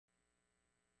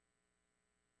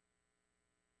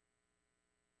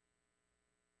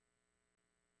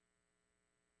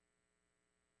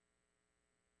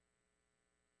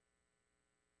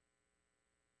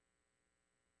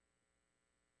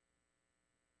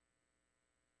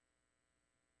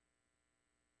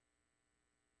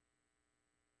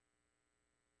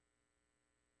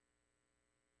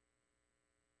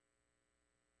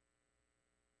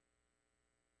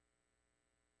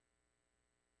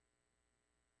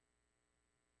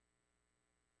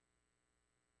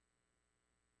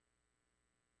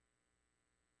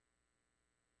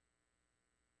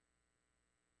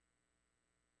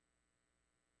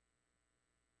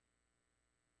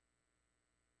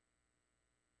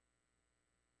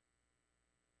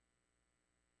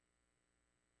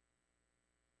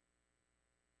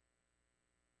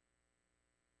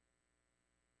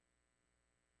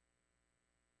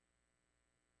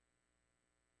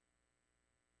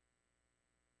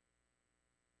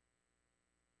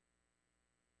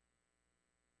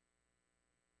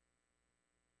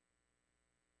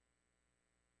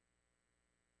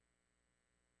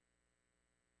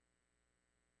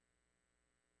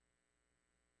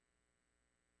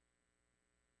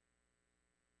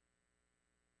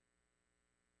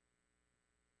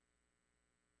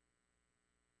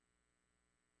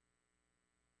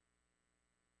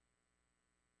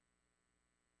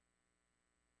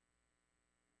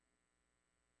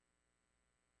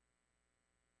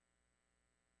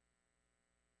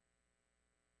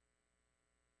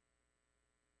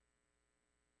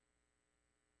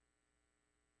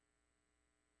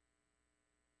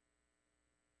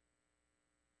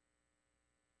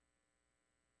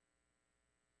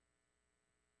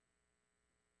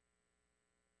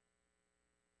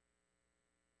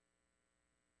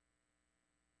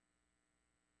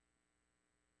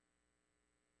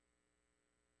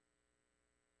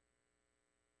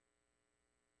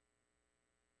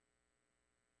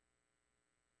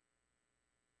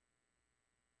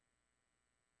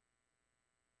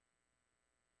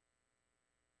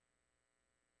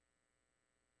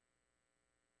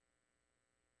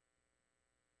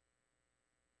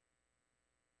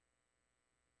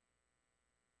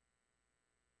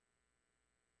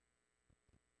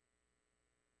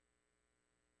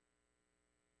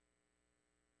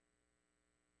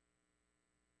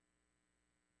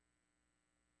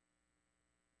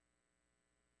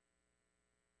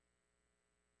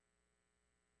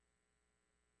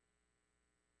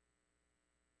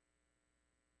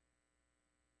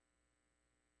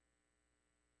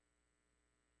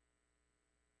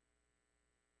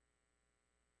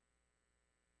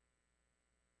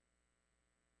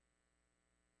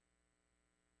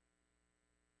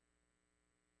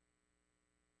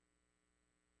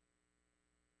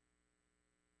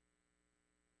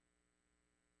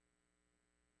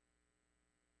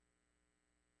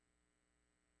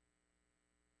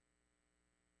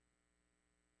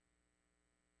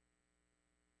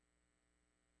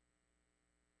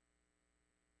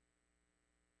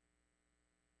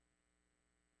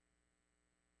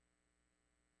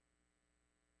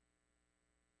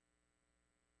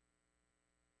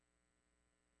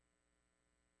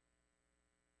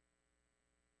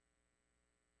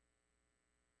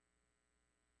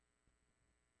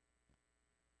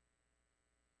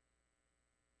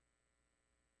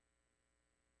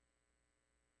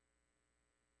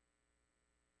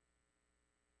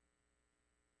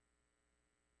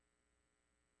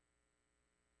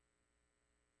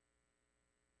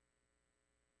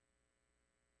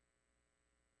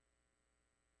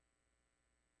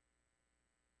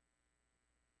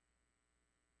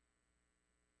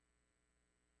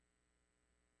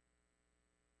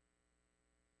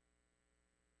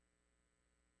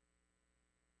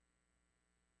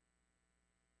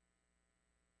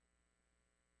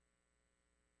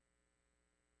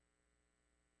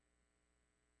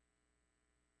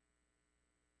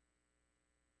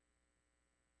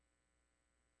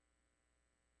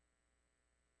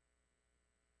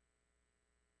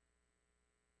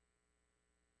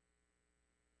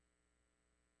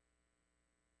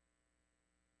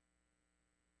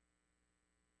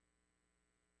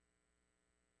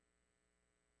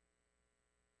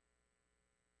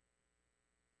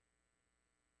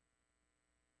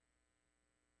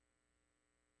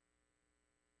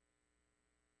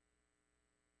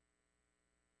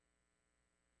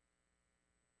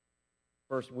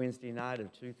First Wednesday night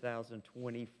of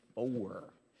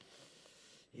 2024.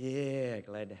 Yeah,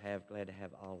 glad to have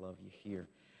all of you here.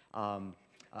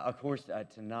 Of course,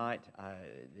 tonight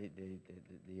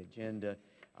the agenda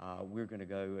we're going to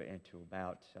go into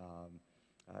about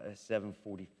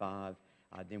 7:45.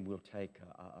 Then we'll take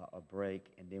a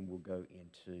break, and then we'll go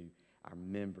into our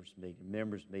members meeting.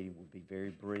 Members meeting will be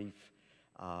very brief.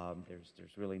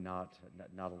 There's really not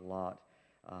a lot.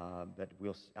 But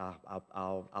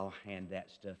I'll hand that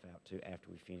stuff out to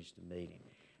after we finish the meeting,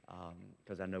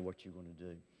 because I know what you're going to do.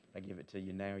 If I give it to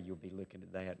you now, you'll be looking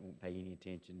at that and won't pay any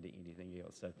attention to anything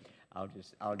else. So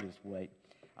I'll just wait.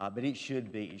 But it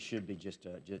should be just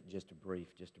a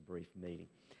brief meeting.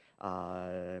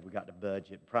 We got the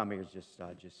budget. Primary is just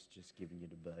giving you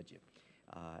the budget,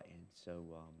 and a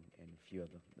few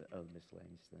other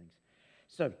miscellaneous things.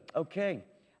 So okay.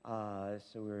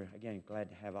 So we're, again, glad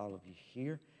to have all of you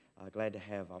here. Glad to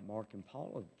have Mark and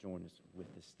Paula join us with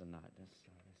us tonight. That's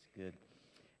good.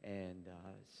 And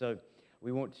so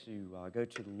we want to go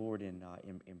to the Lord in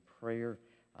prayer.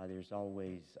 There's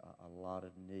always a lot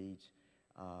of needs.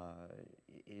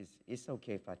 It's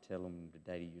okay if I tell them the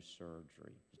date of your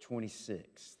surgery, the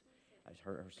 26th.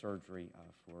 Her surgery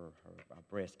for her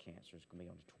breast cancer is going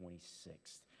to be on the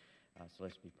 26th. So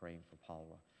let's be praying for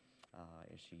Paula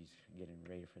as she's getting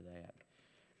ready for that.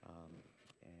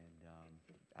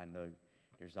 I know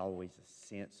there's always a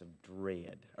sense of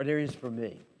dread, or there is for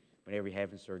me. Whenever you're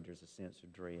having surgery, there's a sense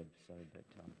of dread. So, but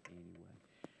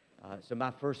anyway, so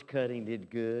my first cutting did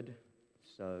good.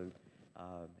 So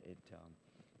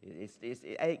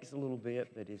it aches a little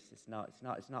bit, but it's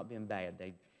not been bad.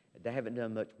 They haven't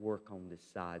done much work on this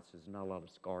side, so there's not a lot of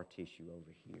scar tissue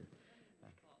over here.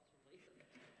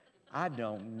 I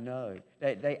don't know.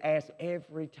 They ask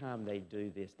every time they do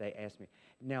this. They ask me,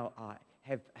 now,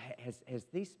 has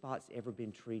these spots ever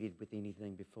been treated with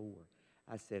anything before?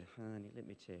 I said, honey, let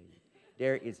me tell you,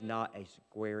 there is not a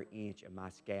square inch of my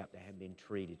scalp that has been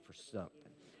treated for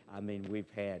something. I mean,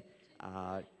 we've had.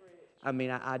 I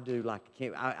do like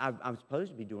I'm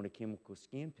supposed to be doing a chemical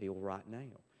skin peel right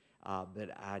now. But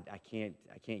I can't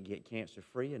get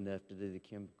cancer-free enough to do the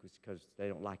chemicals because they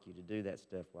don't like you to do that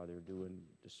stuff while they're doing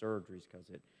the surgeries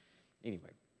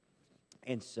anyway.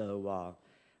 And so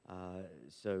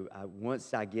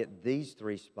once I get these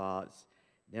 3 spots,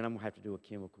 then I'm going to have to do a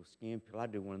chemical skin peel. I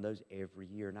do one of those every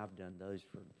year, and I've done those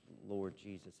for, Lord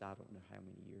Jesus, I don't know how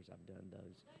many years I've done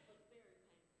those.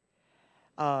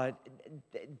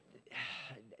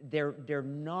 They're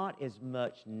not as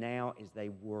much now as they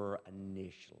were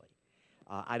initially.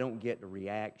 I don't get the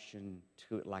reaction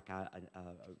to it like I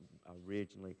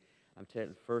originally. I'm telling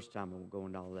you, the first time I won't go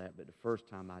into all that, but the first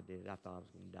time I did it, I thought I was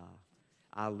going to die.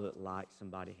 I looked like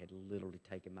somebody had literally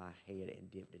taken my head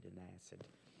and dipped it in acid.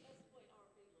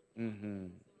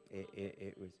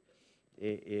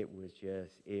 It was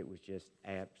just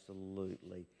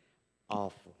absolutely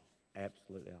awful,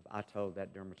 absolutely awful. I told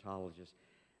that dermatologist.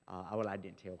 I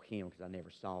didn't tell him because I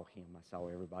never saw him. I saw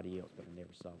everybody else, but I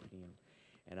never saw him.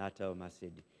 And I told him, I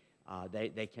said,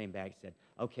 they came back and said,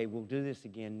 okay, we'll do this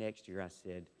again next year. I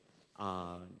said,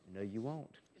 no, you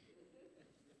won't.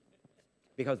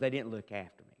 Because they didn't look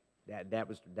after me. That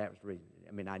was the reason.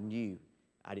 I mean, I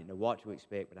didn't know what to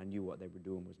expect, but I knew what they were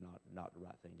doing was not the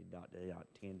right thing to do. They not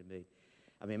tend to me.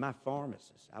 I mean, my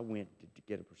pharmacist, I went to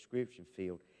get a prescription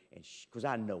filled, and because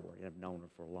I know her, and I've known her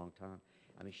for a long time.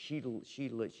 I mean, she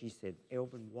said,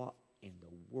 Elvin, what in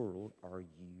the world are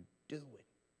you doing?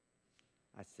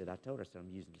 I told her, I'm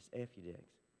using this Effudex.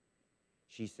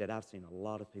 She said, I've seen a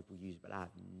lot of people use it, but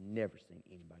I've never seen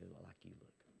anybody look like you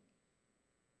look.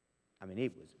 I mean,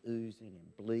 it was oozing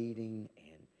and bleeding,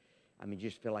 and I mean,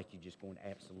 just felt like you're just going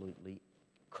absolutely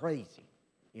crazy,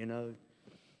 you know.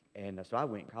 And so I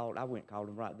went and called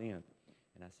him right then,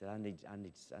 and I said, I need to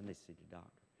see the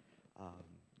doctor.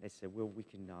 They said, well, we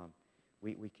can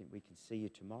see you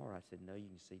tomorrow. I said, no, you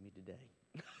can see me today.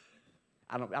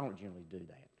 I don't generally do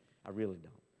that. I really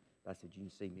don't. But I said, you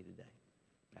can see me today.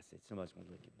 I said, somebody's going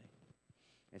to look at me.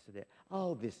 And so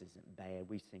oh, this isn't bad.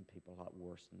 We've seen people a lot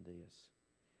worse than this.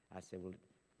 I said, well,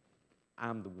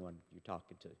 I'm the one you're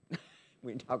talking to.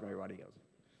 We ain't talking to everybody else.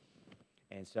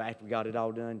 And so after we got it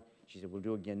all done, she said, we'll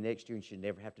do it again next year, and she'll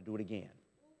never have to do it again.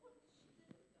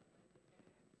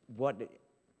 What did,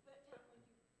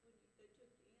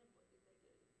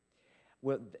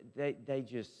 well, they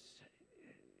just,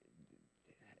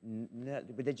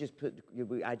 but they just put,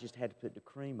 I just had to put the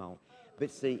cream on.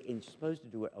 But see, and you're supposed to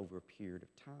do it over a period of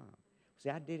time. See,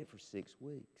 I did it for 6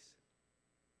 weeks.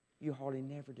 You hardly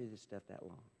never do this stuff that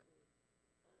long.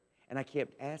 And I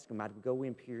kept asking them, I'd go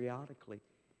in periodically,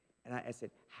 and I said,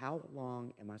 how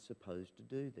long am I supposed to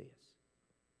do this?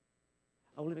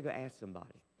 Oh, let me go ask somebody.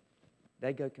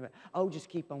 They go, come back. Oh, just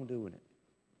keep on doing it.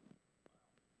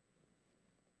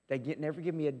 Never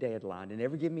give me a deadline. They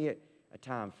never give me a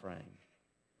time frame.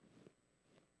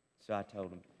 So I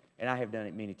told them, and I have done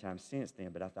it many times since then,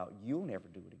 but I thought, you'll never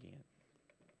do it again.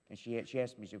 And she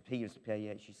asked me, she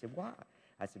said, why?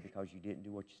 I said, because you didn't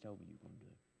do what you told me you were going to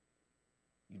do.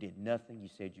 You did nothing you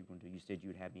said you were going to do. You said you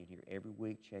would have me in here every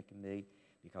week checking me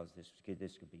because this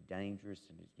could be dangerous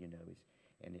and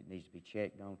it needs to be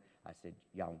checked on. I said,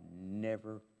 y'all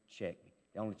never check me.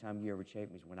 The only time you ever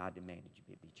checked me is when I demanded you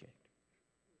be checked.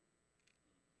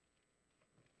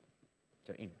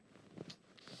 So anyway.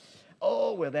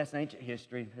 Oh, well, that's ancient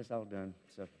history. That's all done.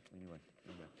 So anyway.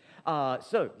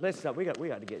 So we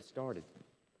got to get started.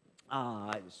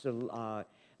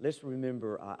 Let's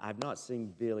remember, I've not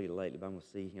seen Billy lately, but I'm going to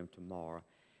see him tomorrow.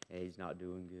 He's not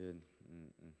doing good.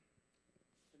 Mm-mm.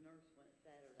 The nurse went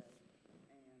Saturday, and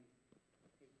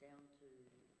he's down to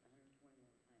 121 pounds.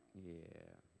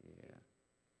 Yeah.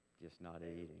 Just not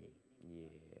eating. Yeah.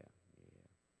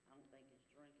 I don't think he's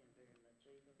drinking very much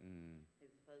either. Mm. He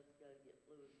was supposed to go get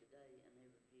fluids today, and he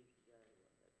refused to go.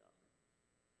 That doctor.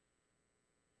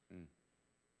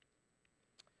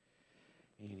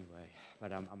 Anyway,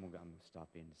 but I'm gonna stop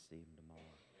in to see him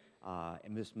tomorrow.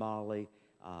 And Miss Molly,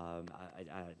 I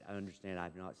understand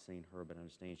I've not seen her, but I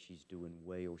understand she's doing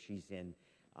well. She's in,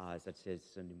 as I said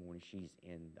Sunday morning, she's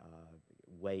in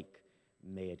Wake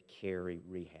Med Carey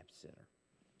Rehab Center,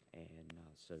 and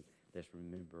so let's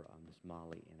remember Miss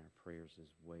Molly in our prayers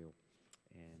as well.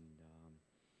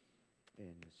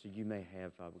 And so you may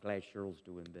have. We're glad Cheryl's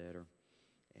doing better,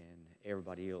 and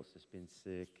everybody else has been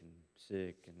sick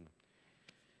and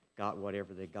got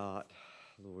whatever they got.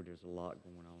 Lord, there's a lot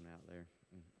going on out there.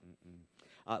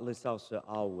 Let's also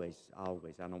always, I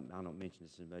don't mention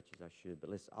this as much as I should, but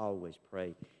let's always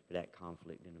pray for that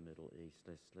conflict in the Middle East.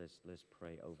 Let's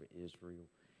pray over Israel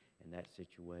and that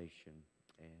situation,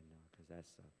 and because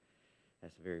that's a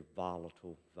very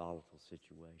volatile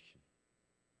situation.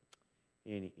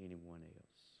 Anyone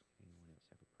else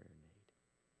have a prayer need?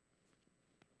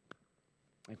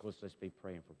 And of course, let's be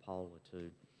praying for Paula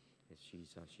too, as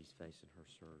she's facing her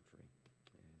surgery.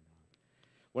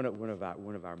 And one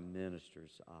of our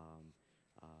ministers'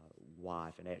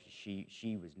 wife, and actually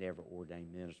she was never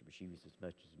ordained minister, but she was as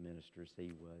much as a minister as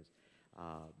he was.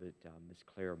 But Miss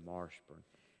Claire Marshburn,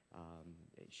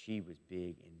 she was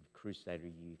big in Crusader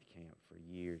Youth Camp for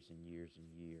years and years and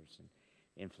years, and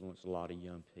influenced a lot of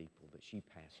young people. But she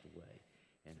passed away,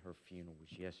 and her funeral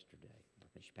was yesterday. I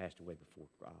think she passed away before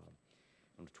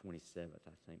on the 27th.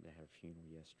 I think they had a funeral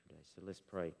yesterday. So let's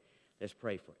pray. Let's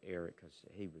pray for Eric, because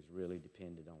he was really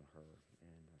dependent on her,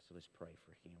 and so let's pray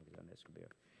for him, because I know it's going to be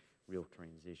a real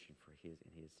transition for in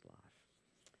his life.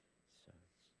 So,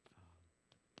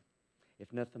 if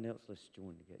nothing else, let's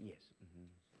join together. Yes. Mm-hmm.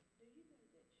 Do you know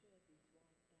that Chubby's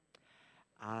wife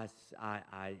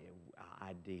died?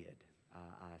 I did.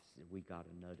 We got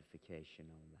a notification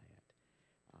on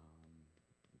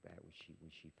that when she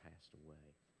passed away.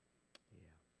 Yeah,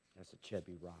 that's a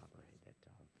Chubby Robber that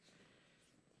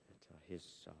his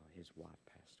wife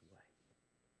passed away.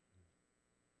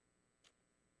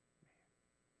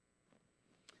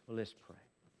 Well, let's pray.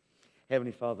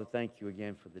 Heavenly Father, thank you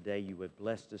again for the day you have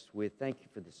blessed us with. Thank you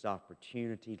for this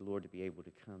opportunity, Lord, to be able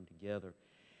to come together.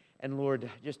 And Lord,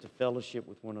 just to fellowship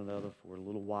with one another for a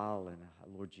little while. And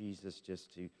Lord Jesus,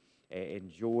 just to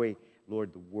enjoy,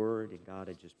 Lord, the Word. And God,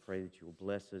 I just pray that you will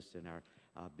bless us in our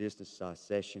business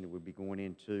session that we'll be going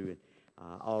into, and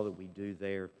all that we do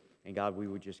there. And God, we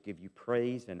would just give you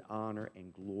praise and honor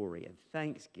and glory and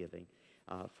thanksgiving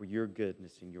for your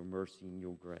goodness and your mercy and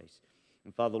your grace.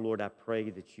 And Father, Lord, I pray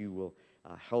that you will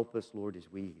help us, Lord,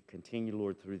 as we continue,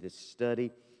 Lord, through this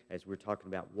study, as we're talking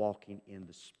about walking in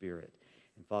the Spirit.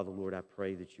 And Father, Lord, I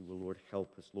pray that you will, Lord,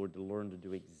 help us, Lord, to learn to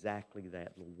do exactly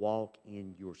that, to walk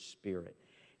in your Spirit.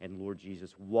 And Lord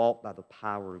Jesus, walk by the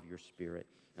power of your Spirit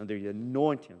and the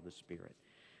anointing of the Spirit.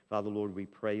 Father, Lord, we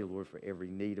pray, Lord, for every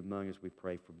need among us. We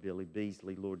pray for Billy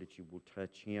Beasley, Lord, that you will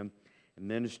touch him and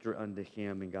minister unto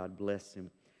him, and God bless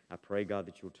him. I pray, God,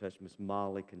 that you'll touch Miss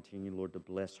Molly. Continue, Lord, to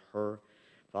bless her.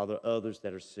 Father, others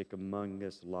that are sick among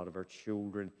us, a lot of our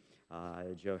children.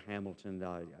 Joe Hamilton,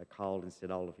 I called and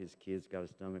said all of his kids got a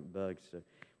stomach bug, so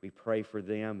we pray for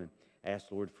them and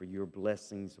ask, Lord, for your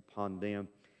blessings upon them.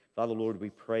 Father, Lord, we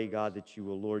pray, God, that you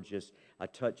will, Lord, just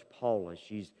touch Paula.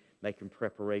 She's making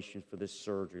preparation for this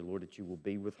surgery. Lord, that you will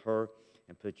be with her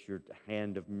and put your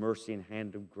hand of mercy and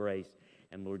hand of grace.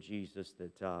 And, Lord Jesus,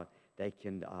 that they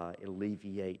can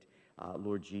alleviate,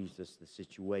 Lord Jesus, the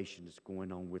situation that's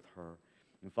going on with her.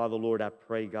 And, Father, Lord, I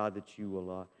pray, God, that you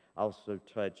will also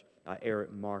touch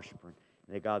Eric Marshburn.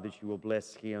 And that, God, that you will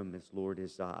bless him as, Lord,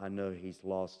 as I know he's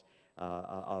lost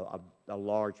a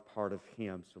large part of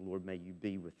him. So, Lord, may you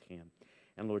be with him.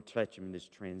 And, Lord, touch him in this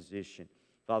transition.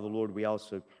 Father, Lord, we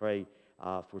also pray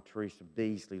for Teresa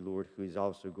Beasley, Lord, who is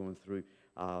also going through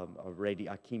a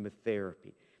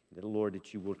chemotherapy. That, Lord,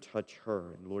 that you will touch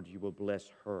her, and, Lord, you will bless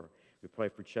her. We pray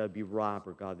for Chubby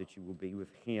Riber, God, that you will be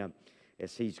with him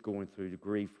as he's going through the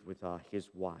grief with his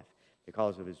wife,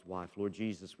 because of his wife. Lord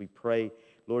Jesus, we pray,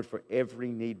 Lord, for every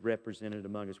need represented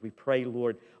among us. We pray,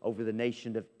 Lord, over the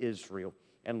nation of Israel.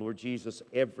 And, Lord Jesus,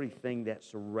 everything that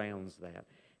surrounds that.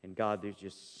 And, God, there's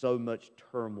just so much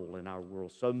turmoil in our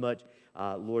world, so much,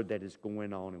 Lord, that is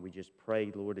going on. And we just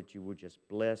pray, Lord, that you will just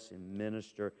bless and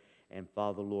minister, and,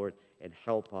 Father, Lord, and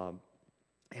help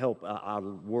our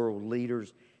world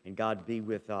leaders, and, God, be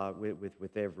with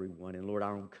everyone. And, Lord,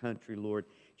 our own country, Lord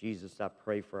Jesus, I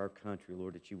pray for our country,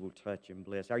 Lord, that you will touch and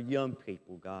bless our young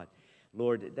people, God.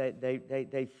 Lord,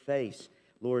 they face,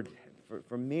 Lord,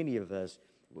 for many of us,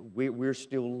 we're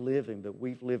still living, but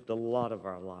we've lived a lot of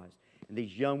our lives. And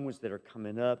these young ones that are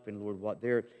coming up, and, Lord, what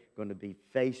they're going to be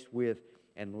faced with,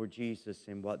 and, Lord Jesus,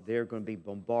 and what they're going to be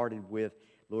bombarded with,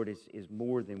 Lord, is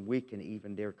more than we can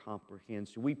even dare comprehend.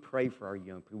 So we pray for our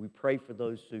young people. We pray for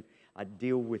those who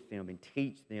deal with them and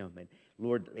teach them, and,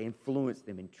 Lord, influence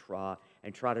them and try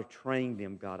to train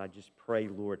them, God. I just pray,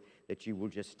 Lord, that you will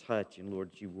just touch, and, Lord,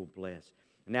 you will bless.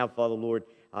 And now, Father, Lord,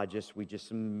 we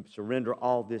just surrender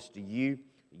all this to you.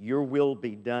 Your will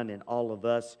be done in all of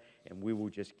us, and we will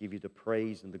just give you the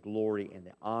praise and the glory and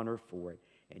the honor for it.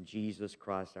 In Jesus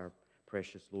Christ, our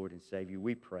precious Lord and Savior,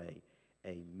 we pray.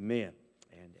 Amen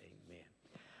and amen.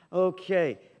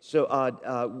 Okay, so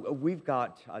we've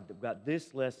got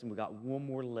this lesson. We've got one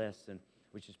more lesson,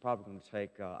 which is probably going to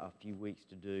take a few weeks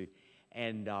to do,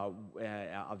 and of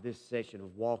this session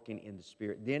of walking in the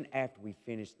Spirit. Then after we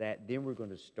finish that, then we're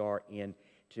going to start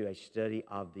into a study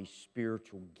of the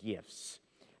spiritual gifts.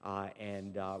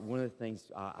 And one of the things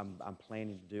I'm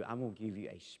planning to do, I'm going to give you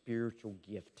a spiritual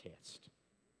gift test.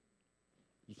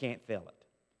 You can't fail it.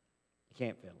 You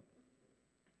can't fail it.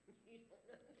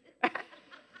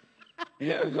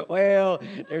 Well,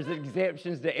 there's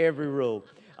exceptions to every rule.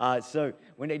 So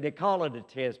when they call it a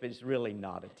test, but it's really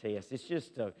not a test. It's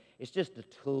just a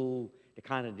tool to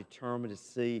kind of determine, to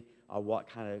see what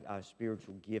kind of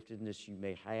spiritual giftedness you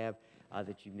may have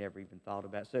that you've never even thought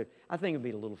about. So I think it'd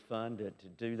be a little fun to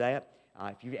do that.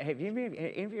 Have you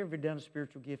ever done a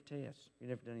spiritual gift test? You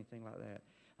never done anything like that?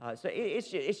 So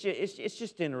it's just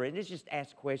interesting. It's just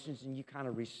ask questions and you kind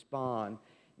of respond.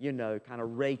 You know, kind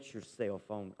of rate yourself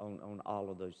on all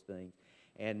of those things.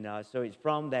 And so it's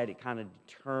from that it kind of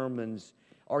determines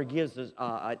or gives us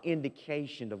an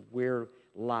indication of where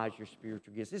lies your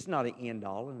spiritual gifts. It's not an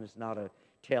end-all and it's not a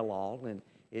tell-all, and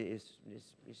it's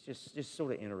just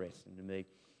sort of interesting to me.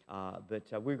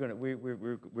 But we're gonna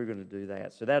do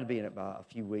that. So that'll be in about a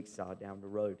few weeks down the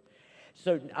road.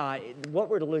 So what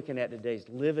we're looking at today is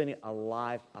living a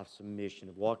life of submission,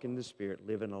 of walking in the Spirit,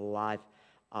 living a life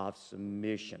of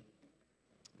submission.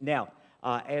 Now,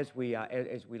 as we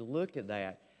look at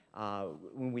that,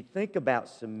 when we think about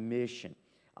submission,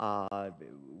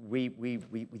 we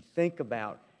think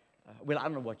about. Well, I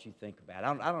don't know what you think about.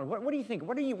 I don't know. What do you think?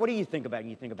 What do you think about when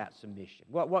you think about submission?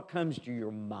 What comes to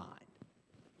your mind?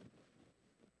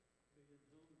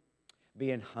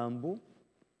 Being humble.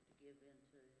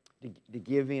 To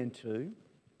give in to.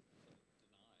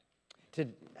 To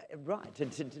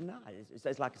deny.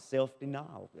 It's like a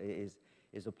self-denial is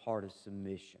a part of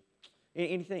submission.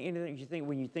 Anything you think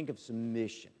when you think of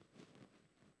submission?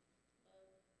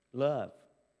 Love.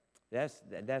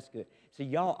 That's good. See,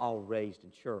 y'all all raised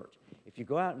in church. If you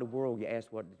go out in the world, you ask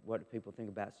what people think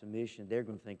about submission, they're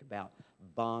going to think about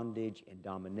bondage and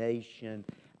domination,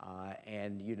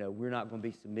 and you know, we're not going to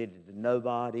be submitted to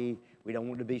nobody. We don't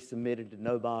want to be submitted to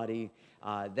nobody.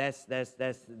 That's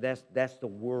the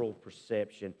world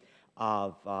perception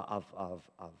of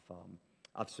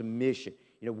submission.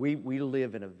 You know, we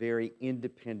live in a very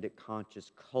independent,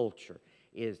 conscious culture.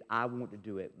 I want to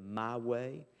do it my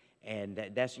way. And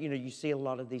that's, you know, you see a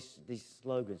lot of these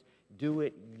slogans. Do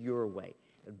it your way.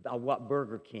 What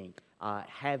Burger King,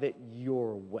 have it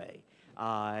your way.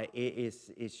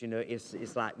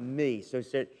 It's like me. So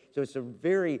it's a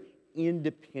very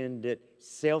independent,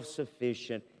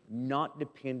 self-sufficient, not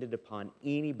dependent upon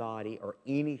anybody or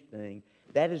anything.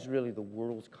 That is really the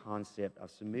world's concept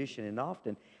of submission, and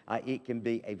often it can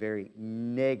be a very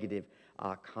negative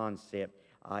concept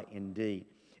indeed.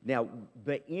 Now,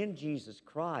 but in Jesus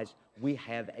Christ, we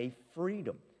have a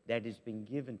freedom that has been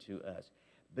given to us.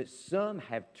 But some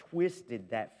have twisted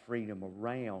that freedom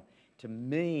around to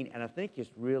mean, and I think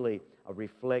it's really a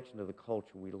reflection of the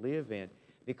culture we live in.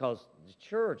 Because the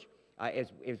church,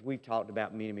 as we've talked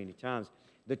about many, many times,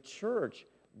 the church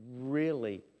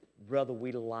really, whether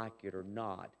we like it or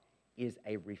not, is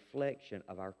a reflection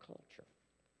of our culture.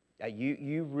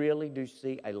 You really do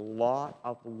see a lot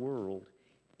of the world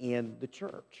in the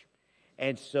church.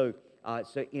 And so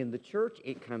in the church,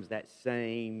 it comes that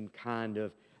same kind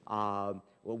of,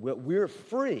 we're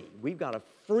free. We've got a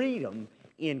freedom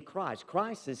in Christ.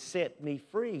 Christ has set me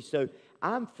free, so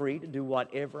I'm free to do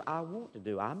whatever I want to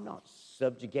do. I'm not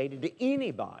subjugated to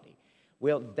anybody.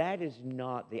 Well, that is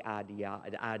not the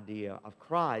idea of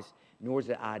Christ, nor is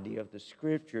the idea of the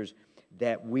Scriptures,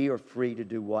 that we are free to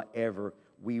do whatever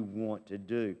we want to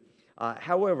do.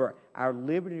 However, our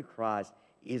liberty in Christ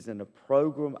isn't a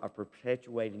program of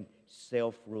perpetuating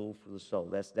self-rule for the soul.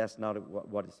 That's not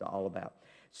what it's all about.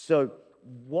 So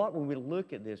when we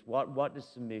look at this, what does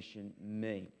submission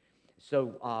mean?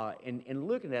 So in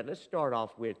looking at it, let's start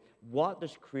off with, what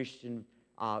does Christian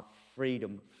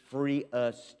freedom free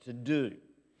us to do?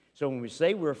 So when we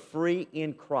say we're free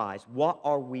in Christ, what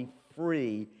are we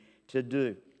free to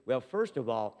do? Well, first of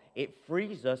all, it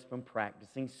frees us from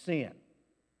practicing sin.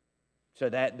 So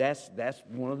that's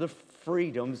one of the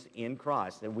freedoms in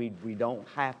Christ, that we don't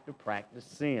have to practice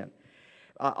sin.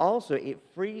 Also, it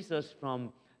frees us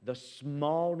from the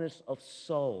smallness of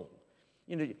soul.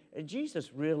 You know, Jesus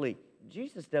is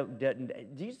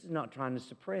not trying to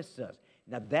suppress us.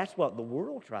 Now, that's what the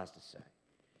world tries to say.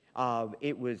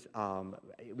 It was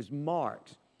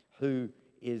Marx, who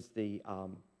is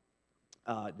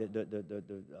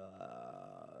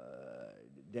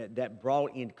that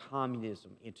brought in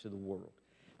communism into the world.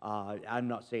 I'm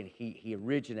not saying he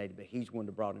originated, but he's one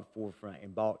that brought in forefront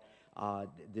and brought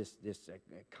this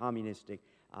communism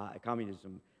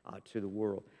to the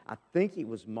world. I think it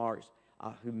was Marx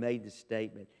who made the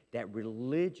statement that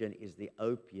religion is the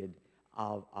opiate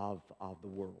of the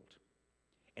world.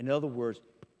 In other words,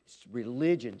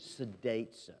 religion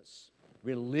sedates us.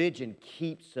 Religion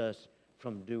keeps us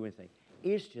from doing things.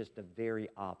 It's just the very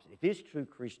opposite. If it's true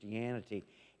Christianity,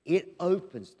 it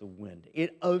opens the window.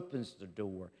 It opens the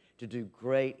door to do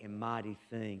great and mighty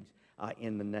things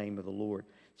in the name of the Lord.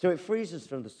 So it frees us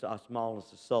from the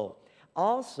smallness of soul.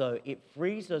 Also, it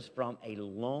frees us from a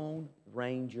Lone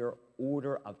Ranger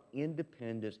order of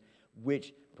independence,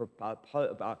 which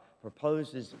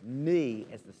proposes me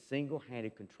as the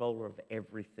single-handed controller of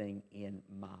everything in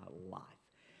my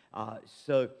life.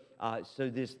 So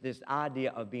this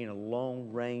idea of being a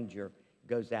Lone Ranger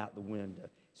goes out the window.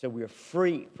 So we're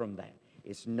free from that.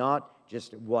 It's not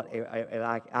just what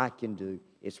I can do.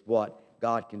 It's what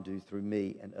God can do through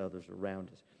me and others around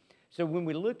us. So when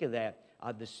we look at that,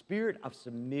 the spirit of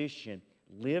submission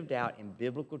lived out in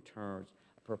biblical terms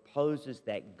proposes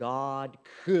that God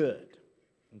could,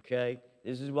 okay?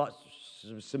 This is what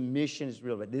submission is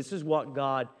really about. This is what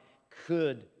God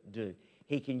could do.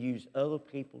 He can use other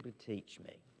people to teach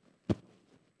me.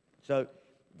 So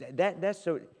that's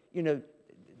so, you know,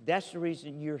 that's the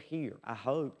reason you're here. I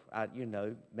hope,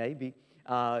 maybe,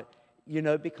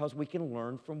 because we can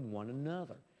learn from one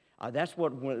another. That's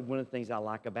what one of the things I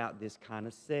like about this kind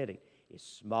of setting. It's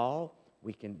small.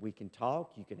 We can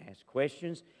talk. You can ask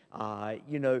questions.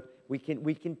 We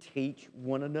can teach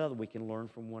one another. We can learn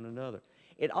from one another.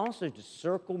 It also to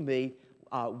circle me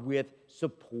with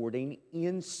supporting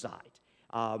insight.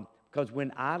 Because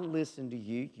when I listen to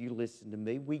you, you listen to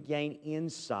me, we gain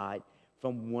insight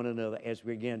from one another as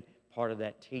we're, again, part of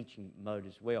that teaching mode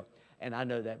as well. And I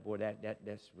know that, boy,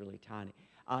 that's really tiny.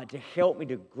 To help me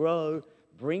to grow,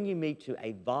 bringing me to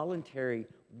a voluntary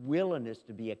willingness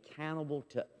to be accountable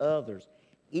to others,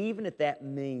 even if that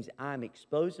means I'm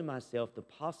exposing myself to the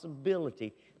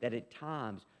possibility that at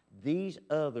times these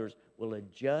others will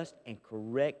adjust and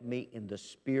correct me in the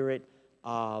spirit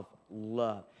of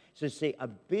love. So see, a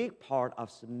big part of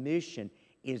submission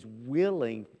is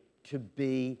willing to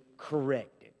be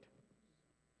corrected.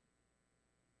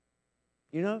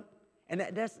 You know? And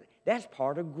that's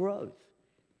part of growth.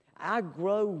 I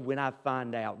grow when I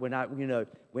find out,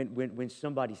 when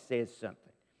somebody says something.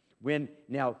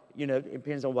 It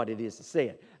depends on what it is to say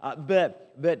it.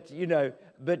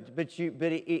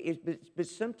 But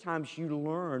sometimes you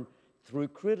learn through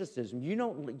criticism.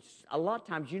 A lot of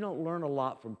times you don't learn a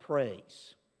lot from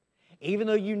praise, even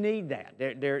though you need that.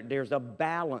 There's a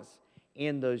balance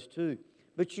in those two.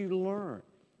 But you learn.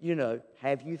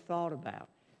 Have you thought about?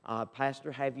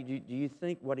 Pastor,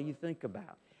 what do you think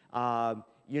about?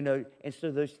 And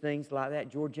so those things like that.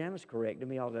 Georgiana's correcting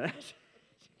me all the time.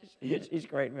 She's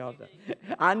correcting me all the time.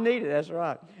 I need it. That's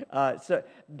right.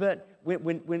 But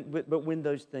when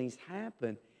those things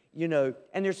happen, you know,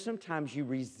 and there's sometimes you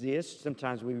resist.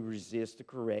 Sometimes we resist the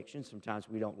correction. Sometimes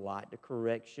we don't like the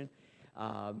correction.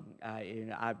 You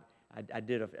know, I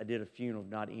did a funeral,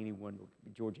 not anyone,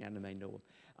 Georgiana may know him.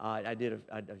 I did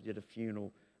a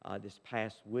funeral this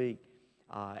past week,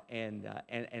 and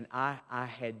I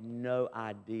had no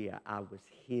idea I was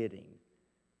hitting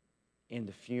in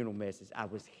the funeral message. I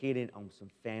was hitting on some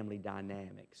family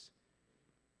dynamics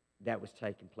that was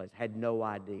taking place. Had no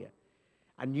idea.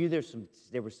 I knew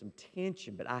there was some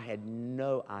tension, but I had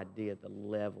no idea the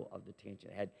level of the tension.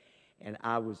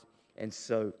 And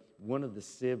so one of the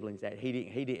siblings that he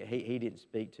didn't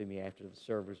speak to me after the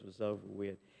service was over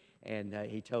with, and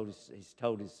he told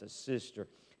his sister.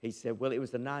 He said, "Well, it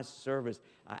was a nice service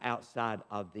outside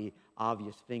of the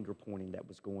obvious finger pointing that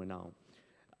was going on."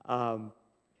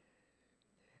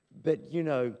 But you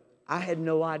know, I had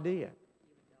no idea.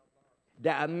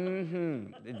 That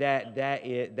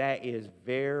is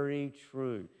very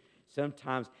true.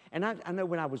 Sometimes, and I know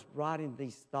when I was writing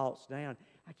these thoughts down,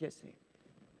 I kept saying,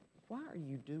 "Why are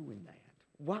you doing that?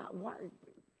 Why?"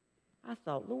 I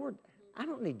thought, Lord, I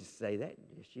don't need to say that.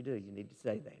 Yes, you do. You need to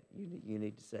say that. You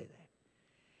need to say that.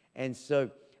 And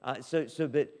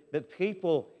but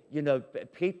people, you know,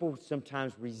 people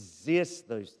sometimes resist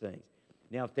those things.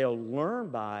 Now, if they'll learn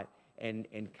by it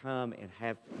and come and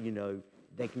have, you know,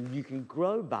 you can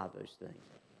grow by those things.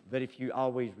 But if you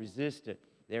always resist it,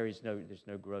 there's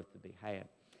no growth to be had.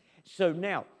 So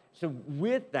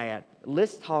with that,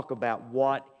 let's talk about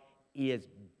what is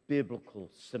biblical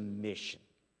submission.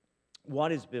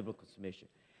 What is biblical submission?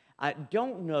 I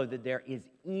don't know that there is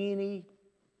any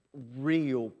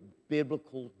real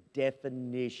biblical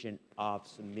definition of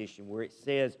submission where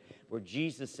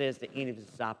Jesus says to any of his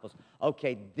disciples,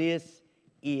 okay, this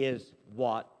is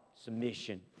what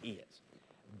submission is.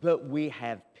 But we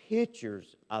have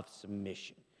pictures of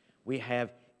submission. We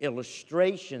have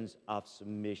illustrations of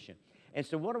submission. And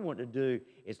so what I want to do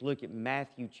is look at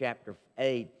Matthew chapter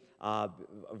 8,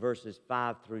 verses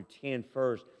 5 through 10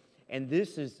 first. And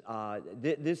this is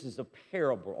a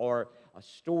parable or a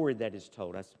story that is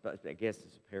told. I guess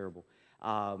it's a parable.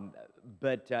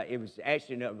 But it was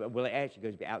actually, it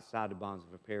actually goes outside the bounds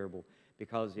of a parable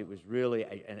because it was really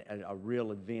a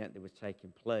real event that was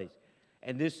taking place.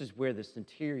 And this is where the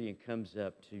centurion comes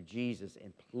up to Jesus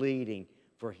and pleading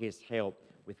for his help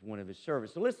with one of his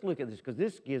servants. So let's look at this because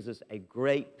this gives us a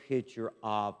great picture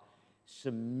of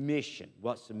submission,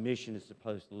 what submission is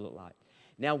supposed to look like.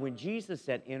 Now, when Jesus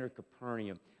had entered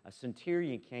Capernaum, a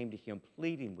centurion came to him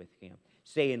pleading with him,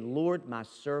 saying, "Lord, my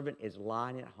servant is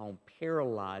lying at home,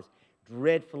 paralyzed,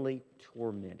 dreadfully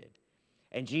tormented."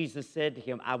 And Jesus said to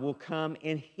him, "I will come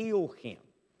and heal him."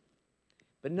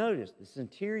 But notice, the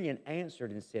centurion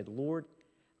answered and said, "Lord,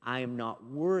 I am not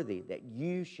worthy that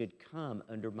you should come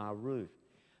under my roof,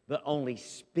 but only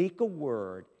speak a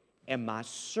word, and my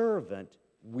servant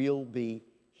will be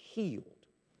healed."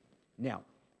 Now,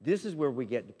 this is where we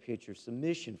get the picture of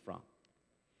submission from.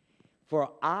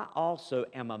 "For I also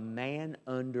am a man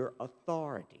under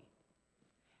authority,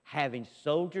 having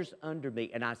soldiers under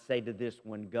me, and I say to this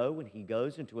one, go, and he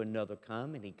goes, and to another,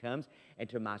 come, and he comes, and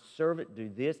to my servant, do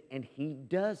this, and he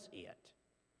does it."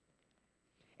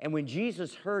 And when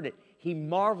Jesus heard it, he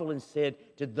marveled and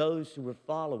said to those who were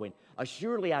following,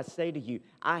 "Assuredly I say to you,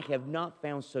 I have not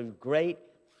found so great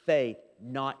faith,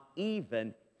 not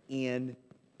even in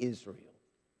Israel."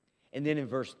 And then in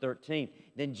verse 13,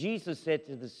 then Jesus said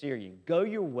to the Syrian, "Go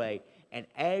your way, and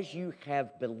as you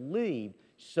have believed,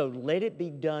 so let it be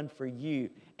done for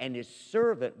you." And his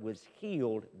servant was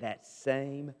healed that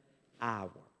same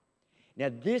hour. Now,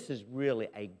 this is really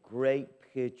a great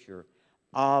picture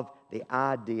of the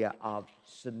idea of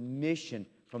submission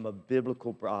from a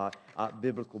biblical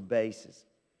basis.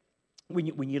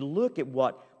 When you look at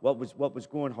what was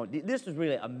going on, this was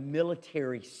really a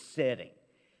military setting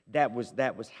that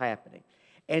was happening.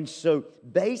 And so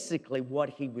basically what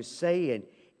he was saying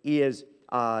is,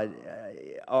 or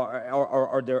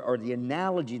the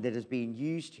analogy that is being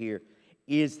used here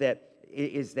is that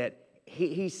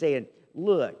he's saying,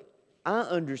 look, I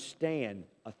understand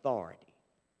authority.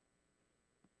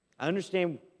 I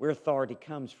understand where authority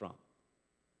comes from.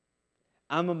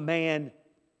 I'm a man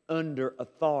under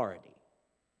authority.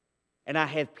 And I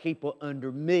have people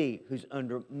under me who's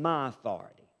under my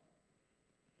authority.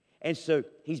 And so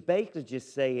he's basically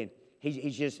just saying,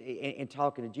 he's just, in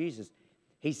talking to Jesus,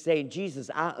 he's saying,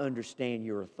 Jesus, I understand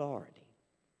your authority.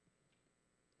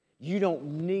 You don't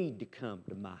need to come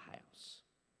to my house.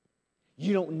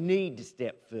 You don't need to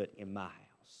step foot in my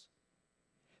house.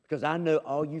 Because I know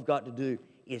all you've got to do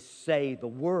is say the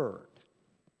word.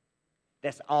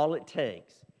 That's all it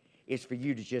takes, is for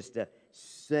you to just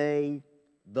say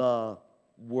the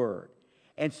Word.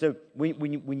 And so when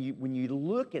you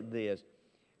look at this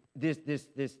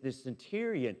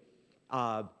centurion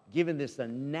giving this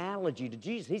analogy to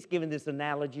Jesus, he's giving this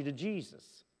analogy to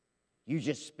Jesus. You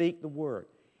just speak the Word.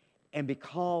 And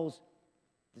because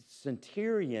the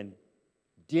centurion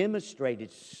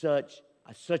demonstrated such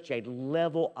a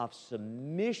level of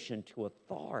submission to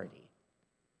authority,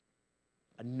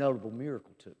 a notable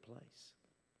miracle took place.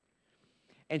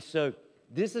 And so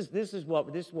this is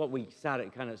what we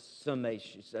decided to kind of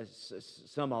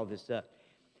sum all this up.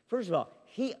 First of all,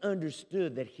 he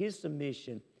understood that his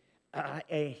submission,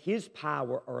 his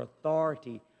power or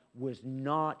authority was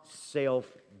not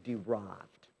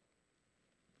self-derived.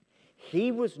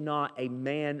 He was not a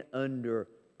man under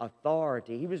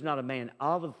authority. He was not a man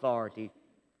of authority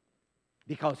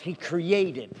because he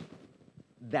created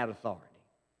that authority.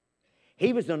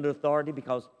 He was under authority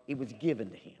because it was given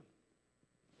to him.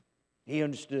 He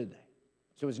understood that.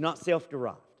 So it was not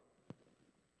self-derived.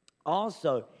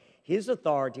 Also, his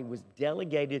authority was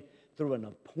delegated through an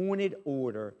appointed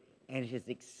order, and his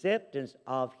acceptance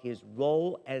of his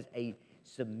role as a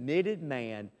submitted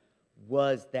man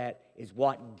is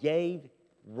what gave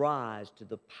rise to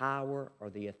the power or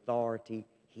the authority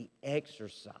he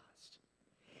exercised.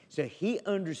 So he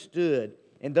understood,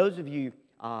 and those of you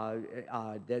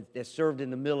that served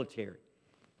in the military,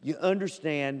 you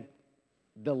understand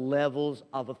the levels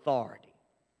of authority.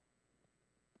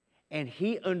 And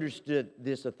he understood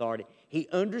this authority. He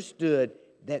understood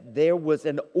that there was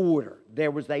an order,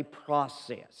 there was a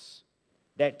process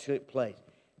that took place.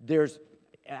 There's,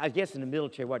 I guess in the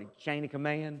military, what, a chain of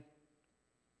command?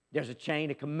 There's a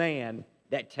chain of command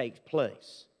that takes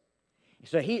place.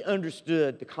 So he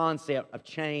understood the concept of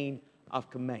chain of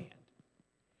command.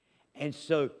 And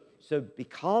so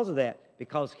because of that,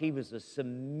 because he was a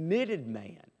submitted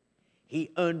man, he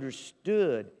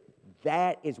understood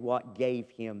that is what gave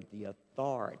him the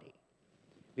authority.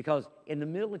 Because in the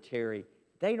military,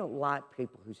 they don't like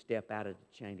people who step out of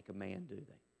the chain of command, do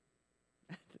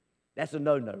they? That's a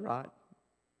no-no, right?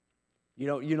 You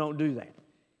don't do that.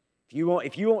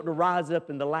 If you want to rise up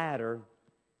in the ladder,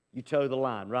 you toe the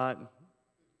line, right?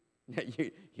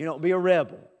 You don't be a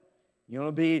rebel. You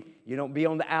don't be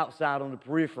on the outside, on the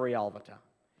periphery all the time.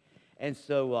 And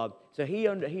so he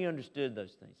understood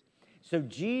those things. So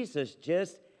Jesus,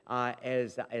 just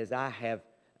as I have,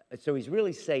 so he's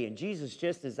really saying, Jesus,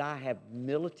 just as I have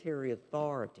military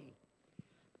authority,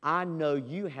 I know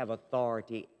you have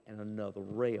authority in another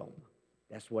realm.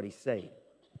 That's what he's saying.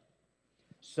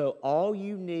 So all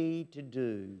you need to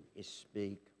do is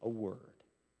speak a word.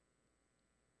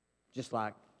 Just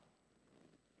like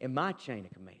in my chain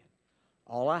of command,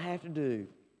 all I have to do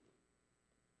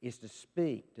is to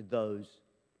speak to those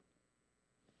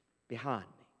behind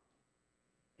me.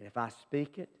 And if I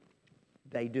speak it,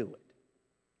 they do it.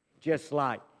 Just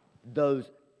like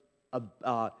those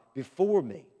before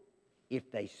me,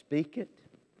 if they speak it,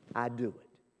 I do it.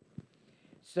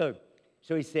 So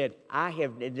he said,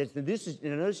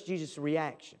 notice Jesus'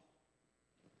 reaction.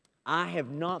 I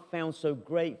have not found so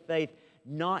great faith,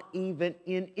 not even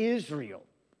in Israel.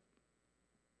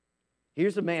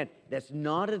 Here's a man that's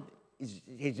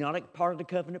he's not a part of the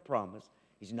covenant promise.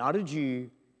 He's not a Jew.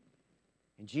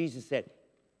 And Jesus said,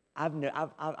 I've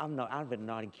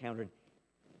not encountered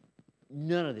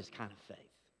none of this kind of faith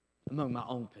among my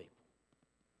own people.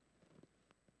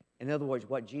 In other words,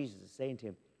 what Jesus is saying to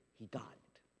him, he got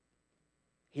it.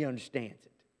 He understands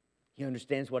it. He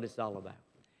understands what it's all about.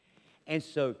 And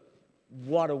so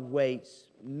what awaits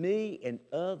me and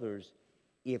others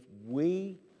if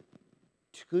we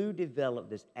to develop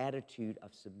this attitude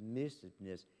of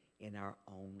submissiveness in our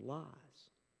own lives?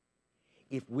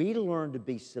 If we learn to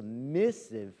be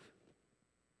submissive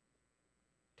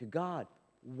to God,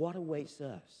 what awaits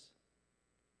us?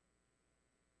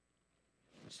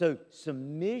 So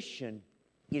submission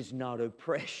is not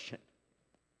oppression,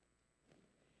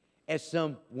 as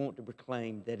some want to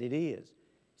proclaim that it is.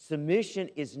 Submission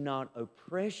is not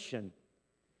oppression.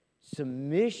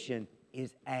 Submission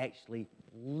is actually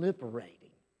liberating.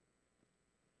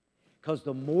 Because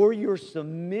the more you're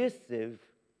submissive,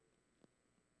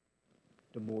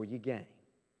 the more you gain,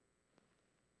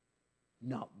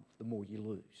 not the more you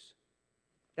lose.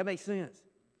 That makes sense?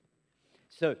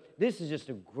 So this is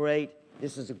a great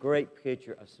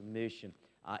picture of submission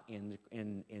in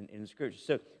the Scripture.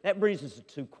 So that brings us to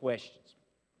two questions.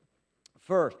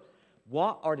 First,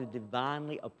 what are the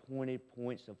divinely appointed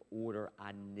points of order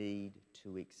I need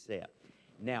to accept?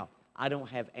 Now, I don't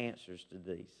have answers to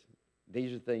these.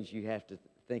 These are things you have to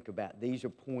think about. These are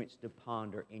points to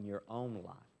ponder in your own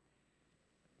life.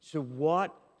 So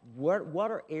what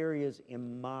what are areas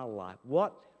in my life?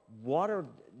 What are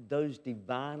those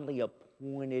divinely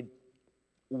appointed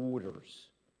orders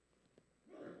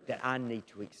that I need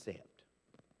to accept?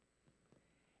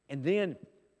 And then,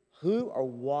 who or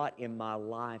what in my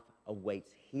life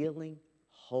awaits healing,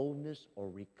 wholeness, or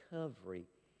recovery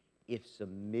if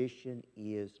submission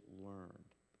is learned?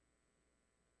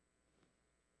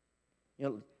 You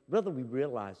know, whether we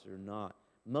realize it or not,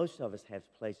 most of us have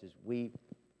places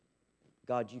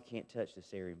God, you can't touch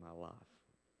this area of my life.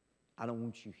 I don't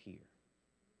want you here.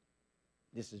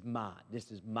 This is mine.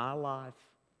 This is my life.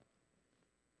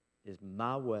 This is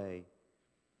my way.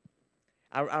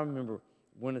 I remember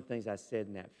one of the things I said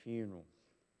in that funeral,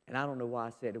 and I don't know why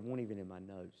I said it. It wasn't even in my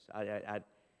notes.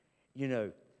 You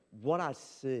know, what I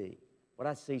see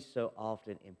so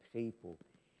often in people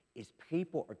is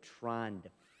people are trying to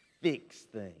fix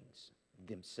things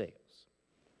themselves.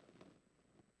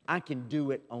 I can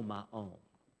do it on my own.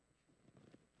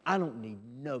 I don't need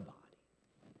nobody.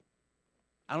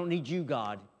 I don't need you,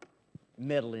 God,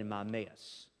 meddling in my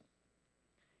mess.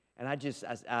 And I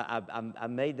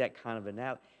made that kind of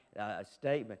a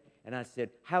statement, and I said,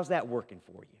 how's that working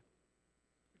for you?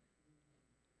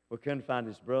 We couldn't find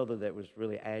this brother that was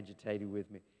really agitated with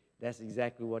me. That's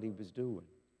exactly what he was doing.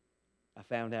 I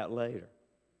found out later.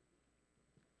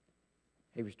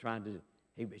 He was trying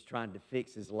to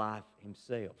fix his life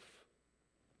himself.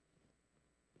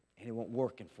 And it wasn't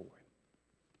working for him.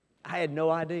 I had no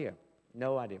idea.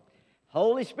 No idea.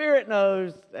 Holy Spirit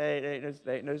knows.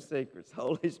 Ain't no secrets.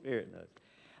 Holy Spirit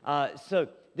knows. So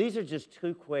these are just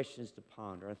two questions to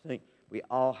ponder. I think we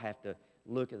all have to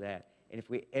look at that. And if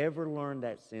we ever learn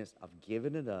that sense of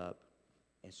giving it up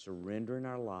and surrendering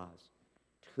our lives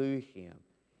to Him,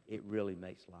 it really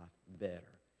makes life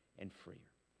better and freer.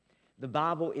 The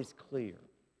Bible is clear.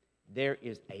 There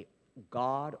is a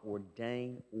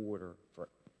God-ordained order for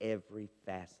every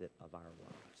facet of our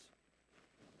lives.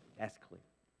 That's clear.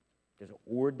 There's an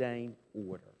ordained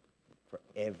order for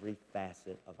every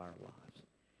facet of our lives.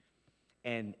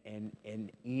 And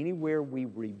anywhere we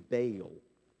rebel,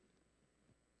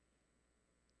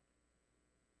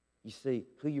 you see,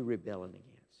 who you're rebelling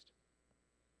against.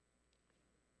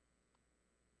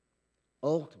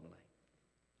 Ultimately,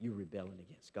 you're rebelling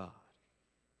against God.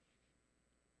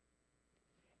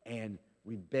 And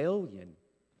rebellion,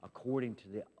 according to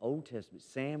the Old Testament,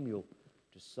 Samuel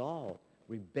to Saul,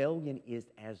 rebellion is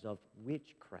as of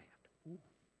witchcraft. Ooh.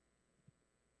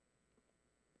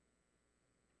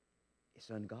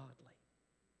 It's ungodly.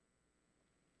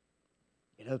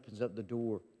 It opens up the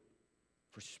door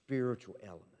for spiritual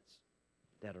elements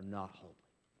that are not holy.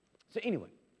 So anyway,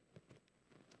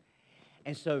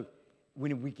 and so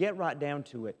when we get right down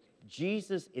to it,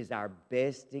 Jesus is our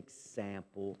best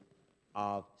example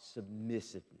of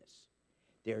submissiveness.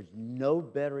 There's no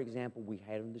better example we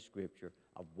have in the Scripture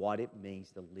of what it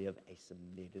means to live a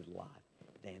submitted life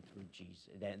than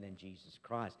Jesus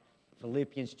Christ.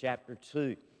 Philippians chapter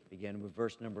 2, beginning with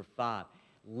verse number 5.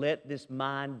 Let this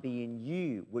mind be in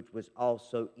you, which was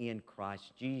also in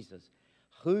Christ Jesus,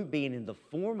 who being in the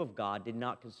form of God did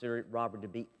not consider it robbery to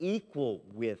be equal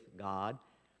with God,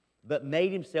 but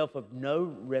made himself of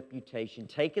no reputation,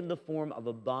 taking the form of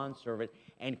a bondservant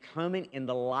and coming in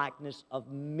the likeness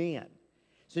of men.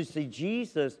 So you see,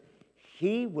 Jesus,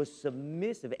 he was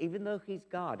submissive, even though he's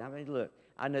God. I mean, look,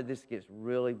 I know this gets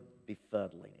really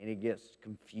befuddling, and it gets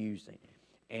confusing,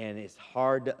 and it's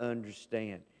hard to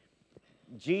understand.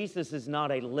 Jesus is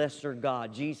not a lesser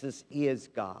God. Jesus is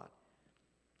God.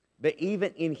 But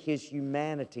even in his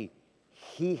humanity,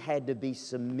 he had to be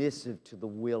submissive to the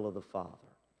will of the Father.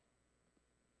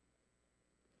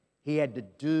 He had to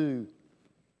do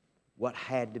what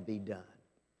had to be done.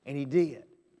 And he did.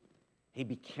 He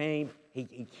came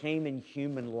in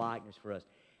human likeness for us.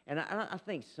 And I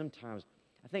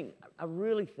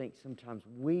really think sometimes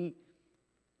we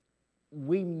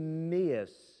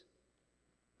miss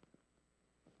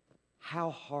how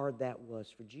hard that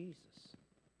was for Jesus.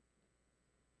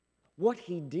 What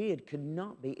he did could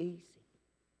not be easy.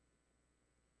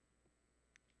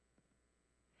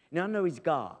 Now, I know he's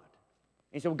God.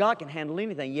 And so God can handle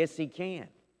anything. Yes, he can.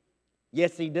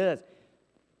 Yes, he does.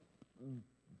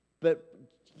 But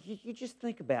you just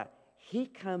think about it. He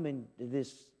coming to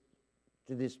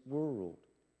this world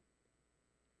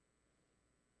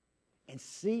and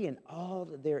seeing all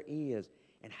that there is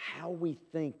and how we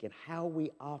think and how we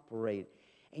operate.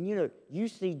 And you know, you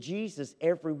see Jesus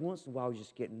every once in a while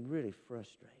just getting really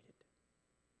frustrated.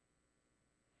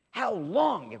 How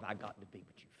long have I got to be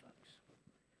with you folks?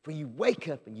 For you wake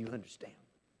up and you understand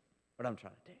what I'm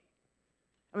trying to tell you.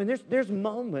 I mean, there's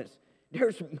moments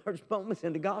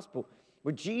in the gospel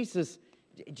where Jesus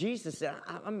Jesus said,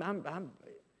 I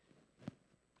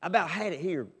about had it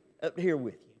here, up here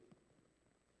with you.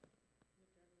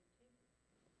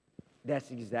 That's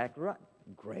exactly right.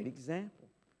 Great example.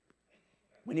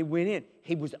 When he went in,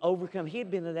 he was overcome. He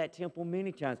had been to that temple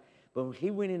many times, but when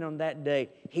he went in on that day,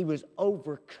 he was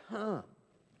overcome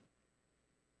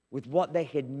with what they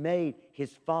had made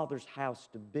his father's house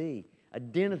to be. A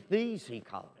den of thieves, he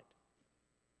called it.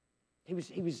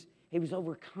 He was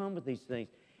overcome with these things.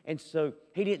 And so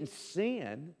he didn't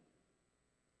sin,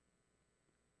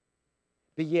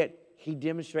 but yet he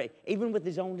demonstrated, even with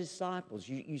his own disciples,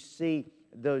 you see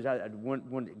those.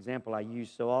 One example I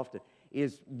use so often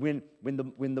is when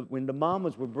the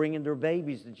mamas were bringing their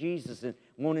babies to Jesus and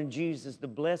wanting Jesus to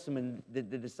bless them, and the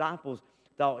disciples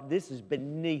thought, this is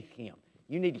beneath him.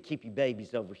 You need to keep your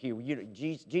babies over here.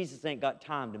 Jesus ain't got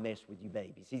time to mess with you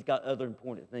babies. He's got other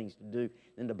important things to do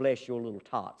than to bless your little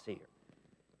tots here.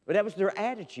 But that was their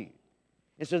attitude,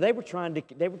 and so they were trying to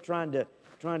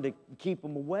keep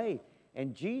them away.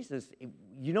 And Jesus,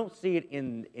 you don't see it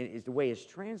is the way it's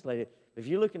translated. But if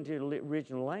you look into the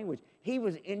original language, he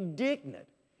was indignant.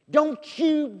 Don't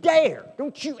you dare!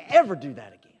 Don't you ever do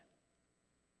that again!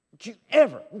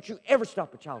 Don't you ever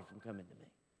stop a child from coming to me!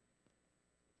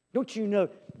 Don't you know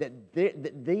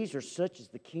that these are such as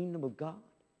the kingdom of God?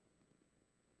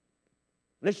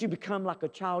 Unless you become like a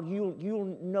child,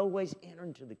 you'll no ways enter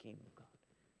into the kingdom of God.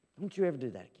 Don't you ever do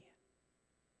that again.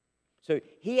 So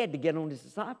he had to get on his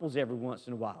disciples every once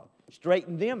in a while,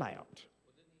 straighten them out. Well,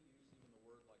 didn't he use even the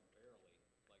word like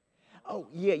barely? Oh,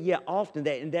 yeah, often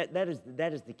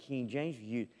that is the King James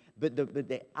use. But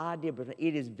the idea, but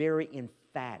it is very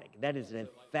emphatic. That is an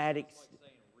emphatic. It's like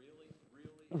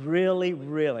saying really.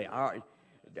 Really. All right.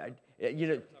 You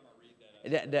know,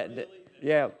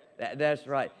 that's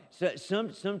right. So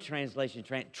some translation,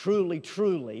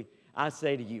 truly, I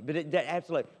say to you, but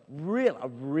absolutely, really,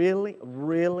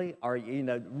 or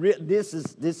this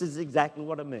is exactly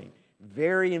what I mean.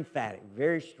 Very emphatic,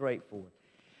 very straightforward.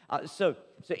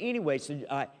 Anyway,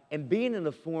 and being in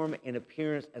the form and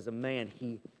appearance as a man,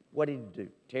 what did he do?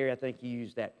 Terry, I think you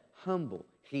used that. Humble.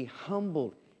 He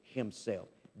humbled himself.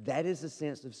 That is a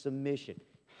sense of submission.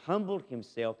 Humbled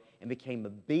himself and became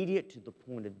obedient to the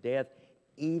point of death,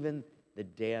 even the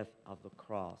death of the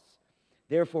cross.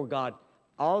 Therefore, God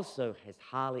also has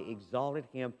highly exalted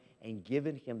him and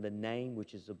given him the name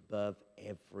which is above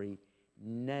every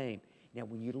name. Now,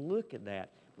 when you look at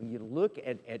that, when you look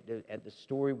at the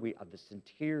story of the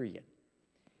centurion,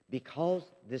 because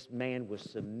this man was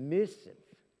submissive,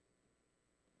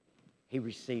 he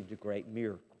received a great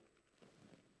miracle.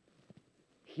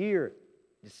 Here,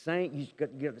 you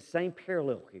got the same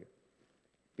parallel here.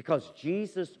 Because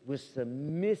Jesus was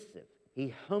submissive,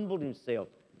 he humbled himself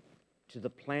to the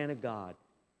plan of God.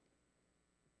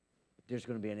 There's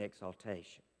going to be an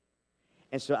exaltation.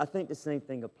 And so I think the same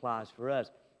thing applies for us,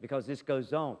 because this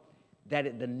goes on, that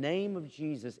at the name of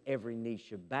Jesus, every knee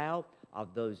should bow,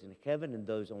 of those in heaven and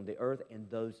those on the earth and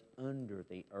those under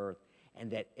the earth,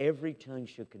 and that every tongue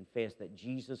should confess that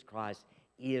Jesus Christ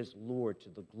is Lord, to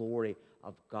the glory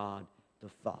of God the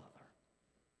Father.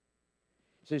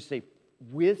 So you see,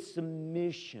 with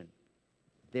submission,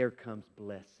 there comes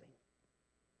blessing.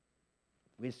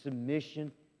 With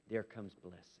submission, there comes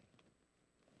blessing.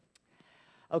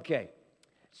 Okay,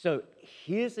 so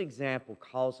his example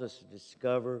calls us to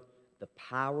discover the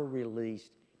power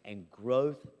released and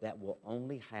growth that will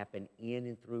only happen in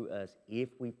and through us if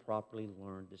we properly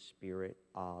learn the spirit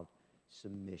of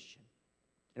submission.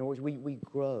 In other words, we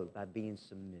grow by being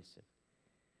submissive.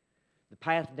 The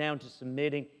path down to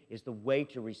submitting is the way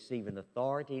to receive an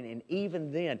authority, and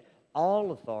even then,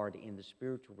 all authority in the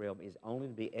spiritual realm is only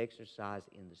to be exercised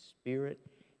in the spirit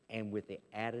and with the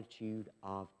attitude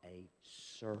of a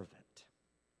servant.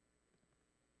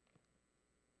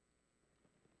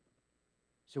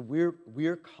 So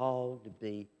we're called to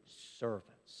be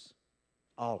servants.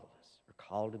 All of us are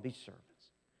called to be servants.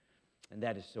 And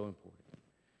that is so important.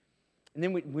 And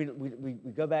then we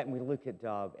go back and we look at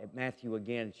Matthew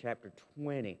again in chapter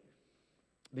 20.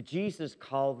 But Jesus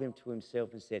called them to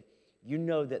himself and said, you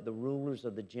know that the rulers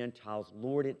of the Gentiles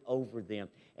lord it over them,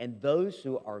 and those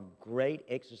who are great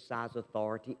exercise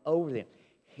authority over them.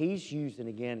 He's using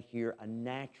again here a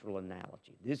natural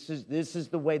analogy. This is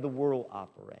the way the world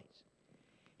operates.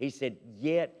 He said,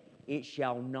 yet it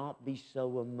shall not be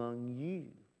so among you.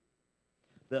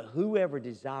 But whoever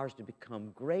desires to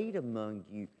become great among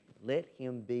you, let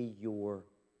him be your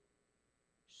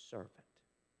servant.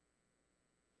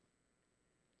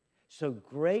 So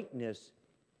greatness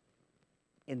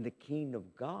in the kingdom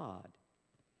of God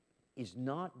is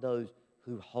not those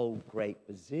who hold great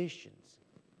positions.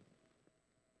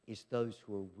 is those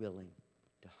who are willing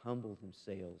to humble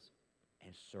themselves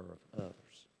and serve others.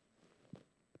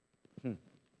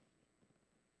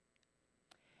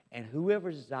 And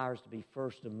whoever desires to be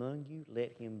first among you,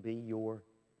 let him be your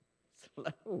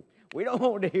slave. We don't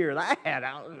want to hear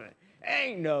that.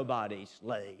 Ain't nobody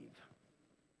slave.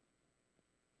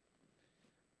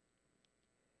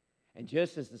 And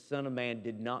just as the Son of Man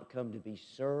did not come to be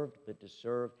served, but to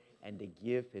serve and to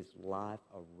give his life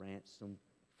a ransom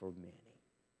for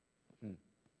many.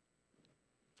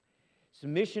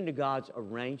 Submission to God's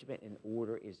arrangement and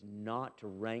order is not to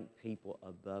rank people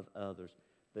above others,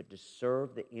 but to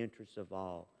serve the interests of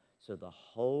all, so the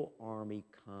whole army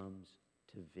comes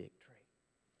to victory.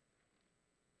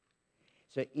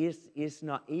 So it's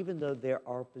not, even though there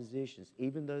are positions,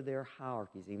 even though there are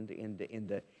hierarchies, even in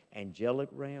the angelic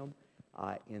realm,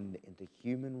 in the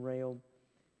human realm,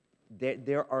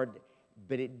 there are,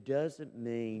 but it doesn't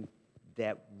mean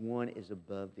that one is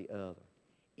above the other.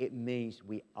 It means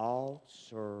we all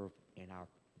serve in our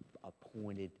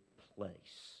appointed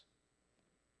place.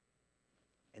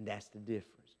 And that's the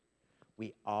difference.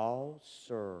 We all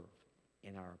serve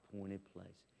in our appointed place.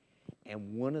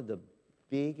 And one of the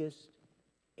biggest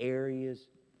areas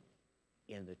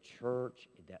in the church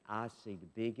that I see, the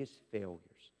biggest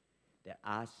failures that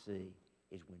I see,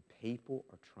 is when people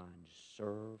are trying to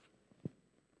serve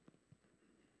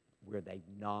where they've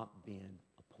not been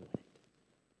appointed.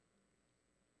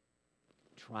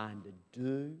 Trying to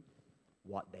do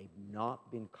what they've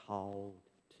not been called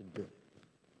to do.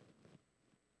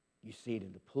 You see it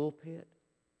in the pulpit.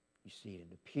 You see it in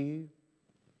the pew. You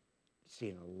see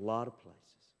it in a lot of places.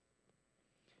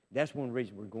 That's one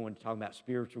reason we're going to talk about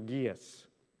spiritual gifts.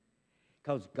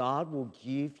 Because God will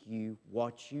give you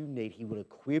what you need. He will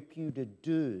equip you to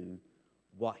do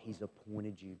what He's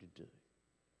appointed you to do.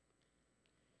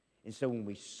 And so when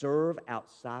we serve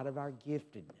outside of our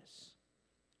giftedness,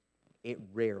 it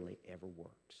rarely ever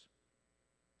works.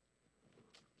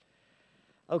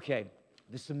 Okay,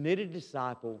 the submitted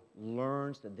disciple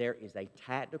learns that there is a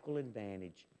tactical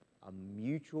advantage, a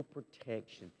mutual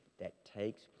protection that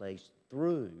takes place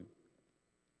through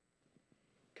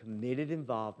committed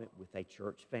involvement with a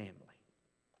church family.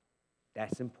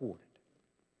 That's important.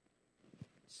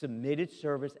 Submitted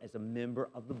service as a member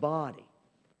of the body.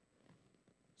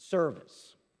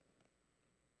 Service.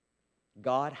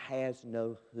 God has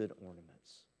no hood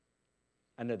ornaments.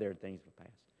 I know there are things in the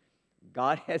past.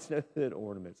 God has no hood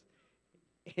ornaments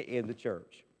in the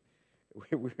church.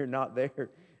 We're not there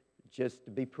just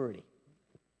to be pretty.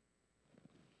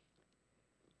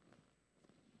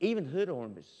 Even hood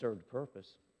ornaments served a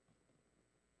purpose.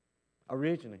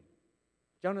 Originally.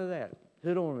 Did y'all know that?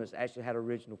 Hood ornaments actually had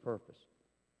original purpose.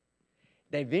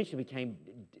 They eventually became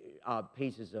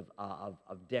pieces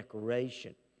of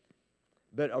decoration.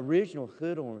 But original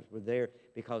hood ornaments were there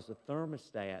because the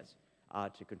thermostats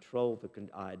to control the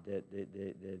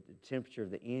temperature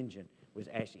of the engine was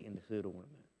actually in the hood ornament.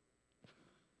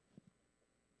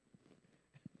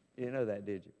 You didn't know that,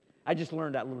 did you? I just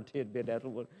learned that little tidbit. That's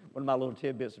one of my little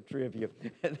tidbits of trivia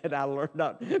that I learned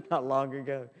not long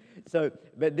ago. So,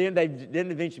 but then they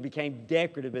eventually became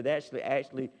decorative. But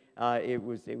actually, it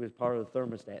was part of the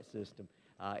thermostat system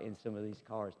in some of these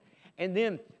cars. And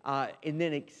then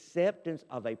acceptance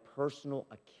of a personal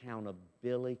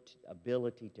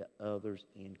ability to others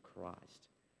in Christ.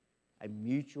 A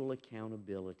mutual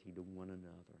accountability to one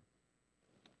another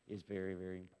is very,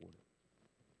 very important.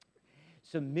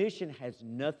 Submission has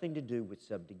nothing to do with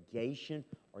subjugation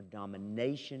or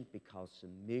domination because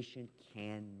submission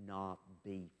cannot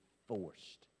be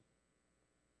forced.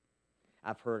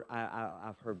 I've heard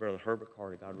Brother Herbert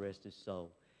Carter, God rest his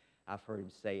soul, I've heard him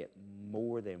say it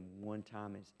more than one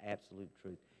time. It's absolute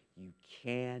truth. You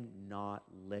cannot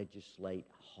legislate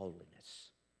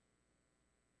holiness.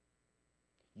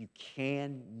 You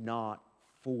cannot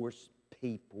force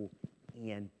people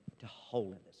into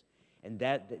holiness. And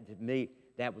that, to me,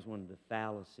 that was one of the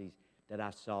fallacies that I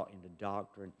saw in the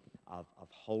doctrine of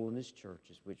holiness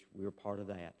churches, which we're part of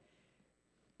that,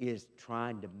 is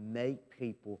trying to make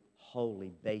people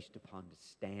holy based upon the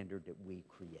standard that we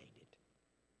created.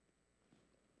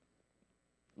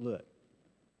 Look,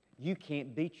 you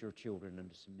can't beat your children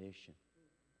into submission.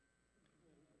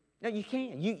 No, you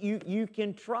can't. You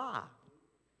can try,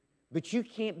 but you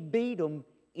can't beat them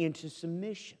into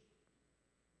submission.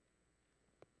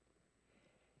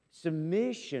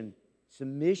 Submission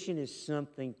is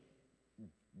something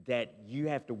that you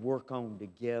have to work on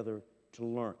together to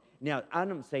learn. Now, I'm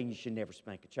not saying you should never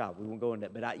spank a child. We won't go into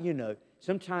that. But,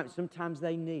 sometimes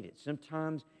they need it.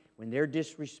 Sometimes when they're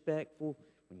disrespectful,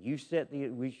 when you set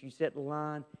the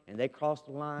line and they cross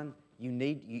the line, you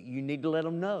need to let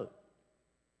them know.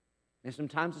 And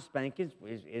sometimes the spanking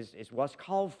is what's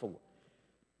called for.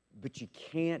 But you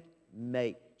can't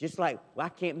just like I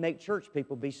can't make church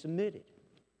people be submitted.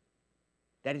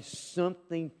 That is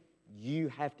something you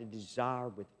have to desire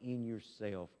within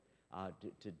yourself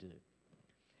to do.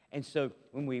 And so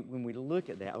when we look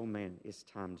at that, oh man, it's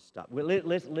time to stop. Well,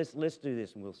 let's do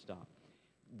this and we'll stop.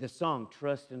 The song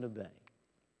 "Trust and Obey."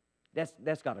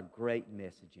 That's got a great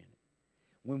message in it.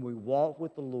 When we walk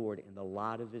with the Lord in the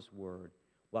light of His Word,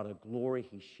 what a glory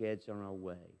He sheds on our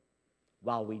way.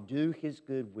 While we do His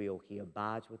good will, He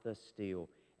abides with us still,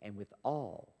 and with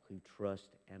all who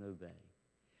trust and obey.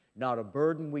 Not a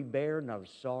burden we bear, not a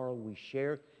sorrow we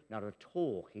share, not a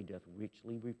toil He doth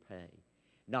richly repay.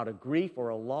 Not a grief or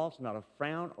a loss, not a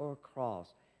frown or a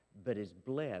cross, but is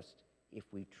blessed if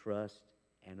we trust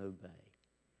and obey.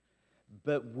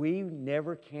 But we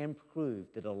never can prove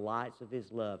the delights of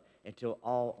His love until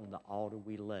all on the altar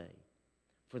we lay.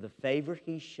 For the favor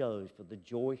He shows, for the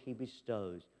joy He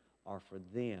bestows, are for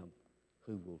them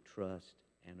who will trust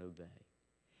and obey.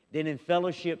 Then in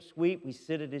fellowship sweet we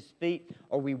sit at His feet,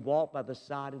 or we walk by the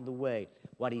side in the way.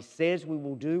 What He says we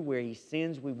will do, where He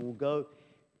sends we will go.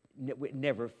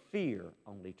 Never fear,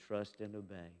 only trust and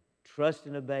obey. Trust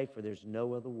and obey, for there's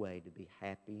no other way to be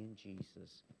happy in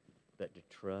Jesus but to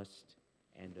trust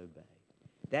and obey.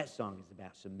 That song is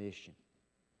about submission.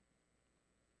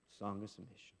 Song of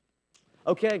submission.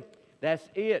 Okay, that's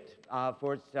it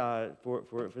for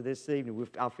this evening.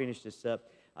 I'll finish this up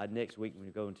next week when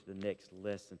we go into the next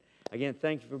lesson. Again,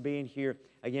 thank you for being here.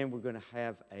 Again, we're going to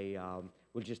have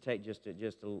we'll just take just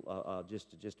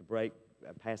a break,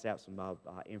 pass out some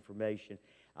information,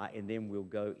 and then we'll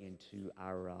go into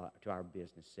our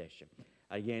business session.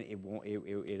 Again,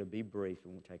 it'll be brief. It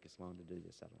won't take us long to do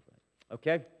this, I don't think.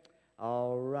 Okay?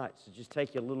 All right. So just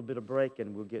take you a little bit of break,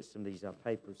 and we'll get some of these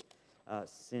papers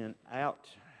sent out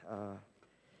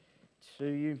to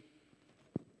you.